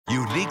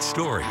Unique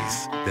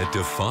stories that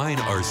define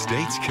our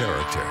state's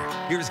character.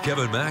 Here's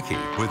Kevin Mackey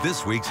with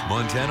this week's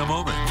Montana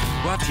Moment,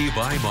 brought to you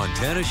by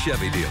Montana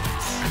Chevy Dealers.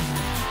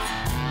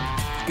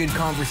 Good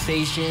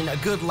conversation, a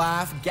good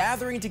laugh,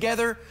 gathering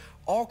together,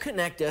 all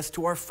connect us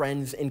to our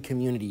friends and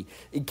community.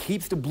 It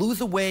keeps the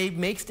blues away,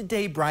 makes the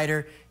day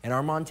brighter, and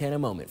our Montana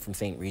Moment from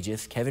St.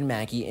 Regis, Kevin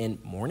Mackey,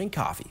 and Morning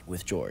Coffee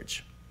with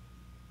George.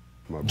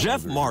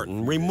 Jeff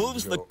Martin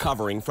removes the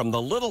covering from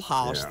the little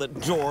house that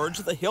George,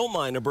 the hill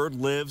miner bird,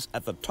 lives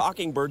at the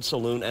Talking Bird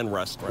Saloon and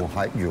Restaurant. Well,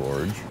 hi,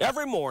 George.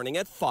 Every morning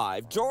at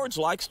 5, George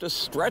likes to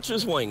stretch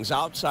his wings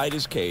outside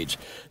his cage.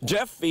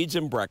 Jeff feeds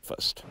him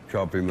breakfast.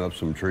 Chop him up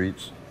some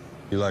treats.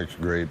 He likes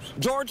grapes.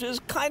 George is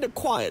kind of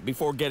quiet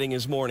before getting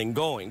his morning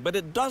going, but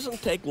it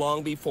doesn't take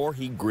long before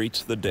he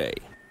greets the day.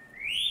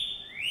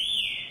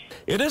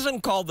 It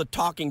isn't called the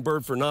Talking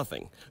Bird for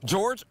nothing.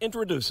 George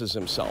introduces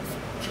himself.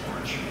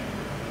 George.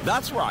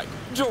 That's right,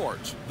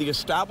 George, the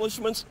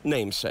establishment's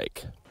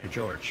namesake. Hey,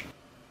 George.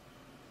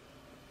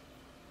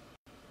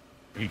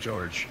 Hey,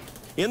 George.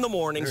 In the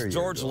mornings,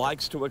 George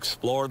likes to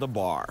explore the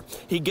bar.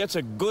 He gets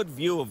a good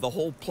view of the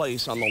whole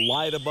place on the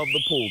light above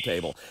the pool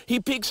table.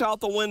 He peeks out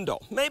the window,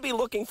 maybe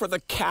looking for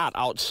the cat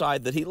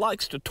outside that he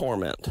likes to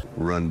torment.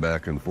 Run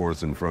back and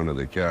forth in front of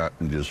the cat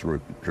and just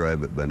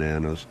drive it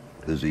bananas,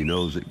 because he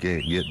knows it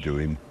can't get to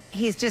him.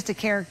 He's just a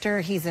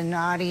character. He's a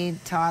naughty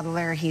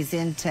toddler. He's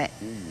into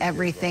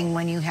everything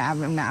when you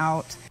have him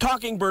out.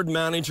 Talking Bird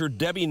manager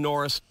Debbie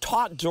Norris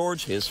taught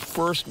George his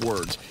first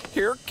words.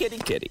 Here, kitty,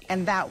 kitty.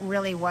 And that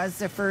really was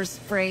the first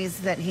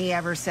phrase that he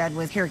ever said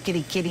was, here,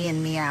 kitty, kitty,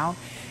 and meow.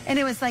 And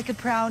it was like a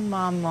proud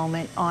mom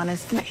moment,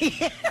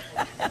 honestly.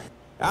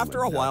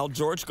 After a while,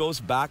 George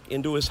goes back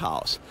into his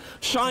house.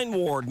 Shine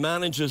Ward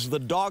manages the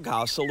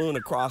Doghouse Saloon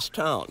across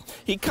town.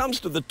 He comes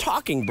to the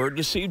Talking Bird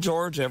to see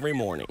George every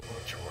morning.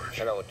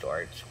 Hello,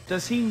 George.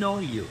 Does he know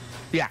you?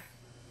 Yeah,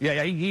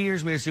 he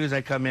hears me as soon as I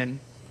come in.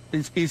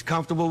 He's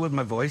comfortable with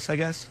my voice, I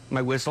guess,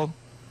 my whistle.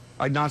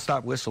 I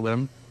nonstop whistle at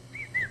him.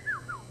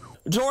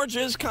 George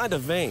is kind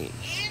of vain.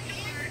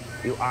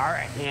 You are a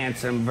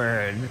handsome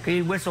bird. Can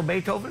you whistle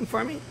Beethoven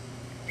for me?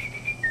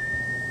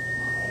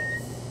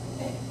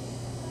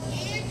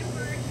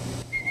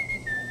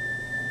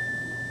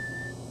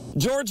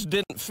 George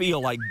didn't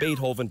feel like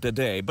Beethoven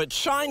today, but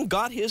Shine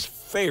got his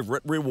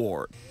favorite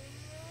reward.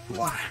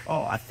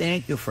 Oh,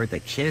 thank you for the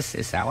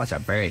kisses. That was a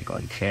very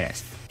good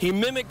kiss. He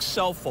mimics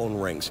cell phone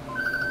rings.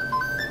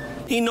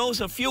 He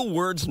knows a few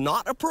words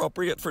not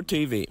appropriate for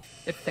TV.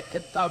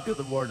 I'll do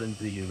the morning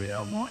to you,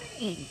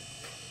 Morning.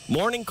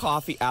 Morning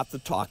coffee at the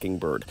Talking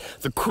Bird.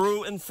 The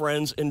crew and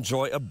friends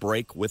enjoy a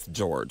break with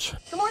George.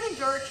 Good morning,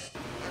 George.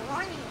 Good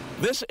morning.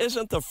 This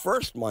isn't the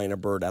first miner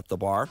bird at the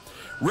bar.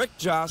 Rick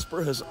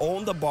Jasper has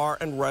owned the bar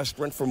and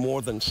restaurant for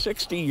more than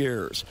 60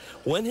 years.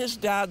 When his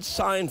dad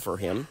signed for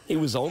him, he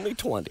was only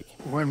 20.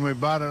 When we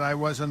bought it, I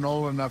wasn't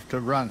old enough to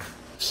run.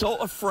 So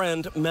a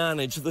friend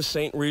managed the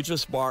St.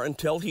 Regis bar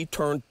until he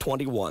turned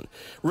 21.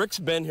 Rick's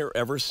been here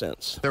ever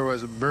since. There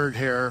was a bird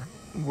here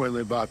when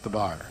we bought the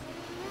bar.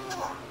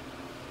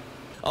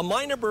 A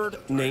miner bird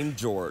named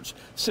George.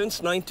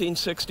 Since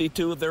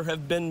 1962, there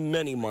have been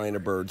many miner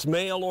birds,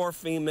 male or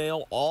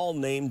female, all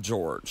named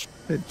George.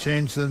 It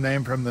changed the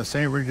name from the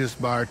St. Regis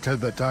Bar to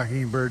the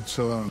Talking Bird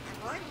Saloon.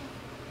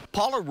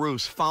 Paula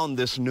Roos found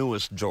this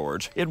newest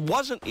George. It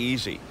wasn't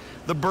easy.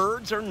 The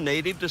birds are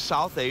native to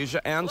South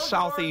Asia and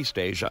Southeast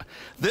Asia.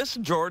 This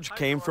George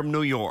came from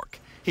New York.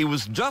 He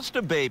was just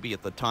a baby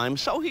at the time,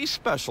 so he's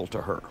special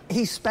to her.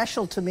 He's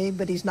special to me,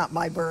 but he's not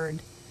my bird.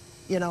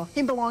 You know,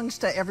 he belongs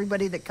to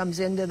everybody that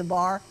comes into the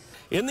bar.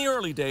 In the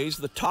early days,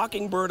 the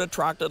Talking Bird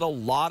attracted a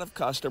lot of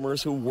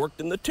customers who worked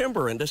in the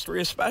timber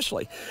industry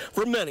especially.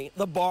 For many,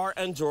 the bar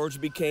and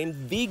George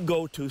became the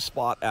go-to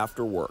spot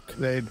after work.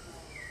 They'd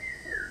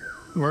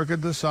work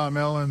at the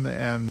sawmill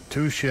and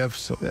 2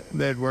 shifts.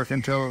 They'd work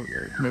until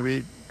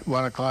maybe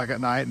 1 o'clock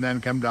at night and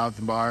then come down to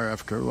the bar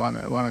after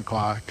 1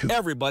 o'clock.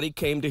 Everybody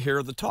came to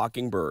hear the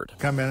Talking Bird.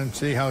 Come in and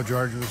see how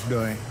George was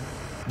doing.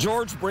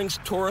 George brings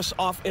tourists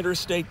off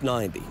Interstate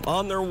 90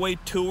 on their way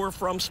to or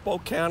from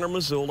Spokane or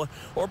Missoula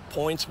or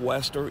points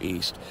west or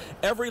east.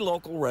 Every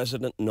local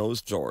resident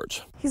knows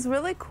George. He's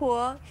really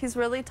cool. He's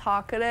really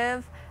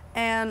talkative.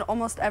 And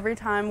almost every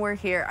time we're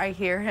here, I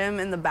hear him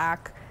in the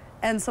back.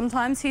 And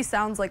sometimes he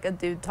sounds like a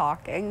dude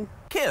talking.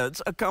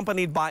 Kids,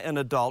 accompanied by an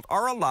adult,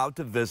 are allowed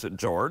to visit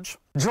George.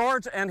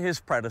 George and his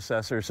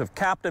predecessors have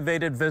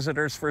captivated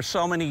visitors for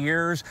so many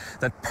years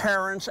that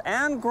parents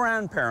and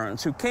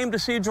grandparents who came to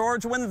see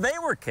George when they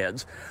were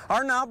kids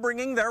are now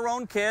bringing their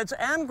own kids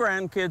and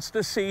grandkids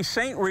to see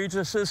St.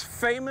 Regis's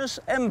famous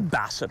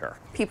ambassador.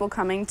 People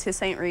coming to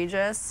St.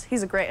 Regis,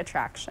 he's a great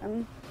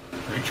attraction.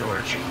 Hey,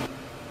 George.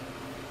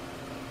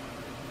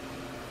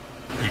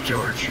 Hey,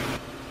 George.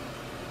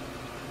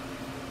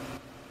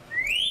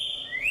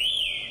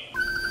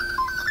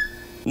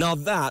 Now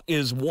that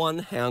is one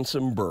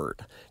handsome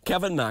bird.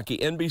 Kevin Mackey,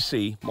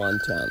 NBC,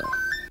 Montana.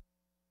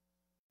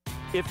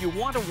 If you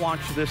want to watch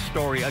this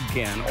story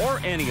again or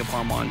any of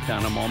our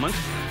Montana moments,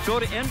 go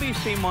to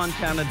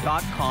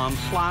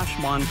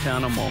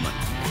NBCMontana.com/Montana Moment.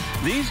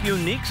 These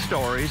unique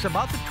stories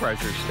about the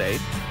Treasure State,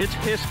 its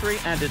history,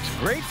 and its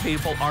great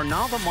people are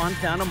now the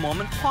Montana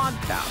Moment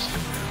podcast.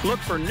 Look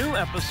for new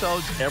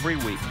episodes every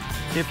week.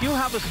 If you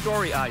have a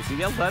story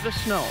idea, let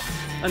us know.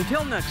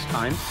 Until next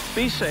time,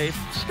 be safe,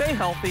 stay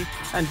healthy,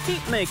 and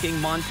keep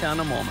making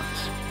Montana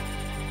Moments.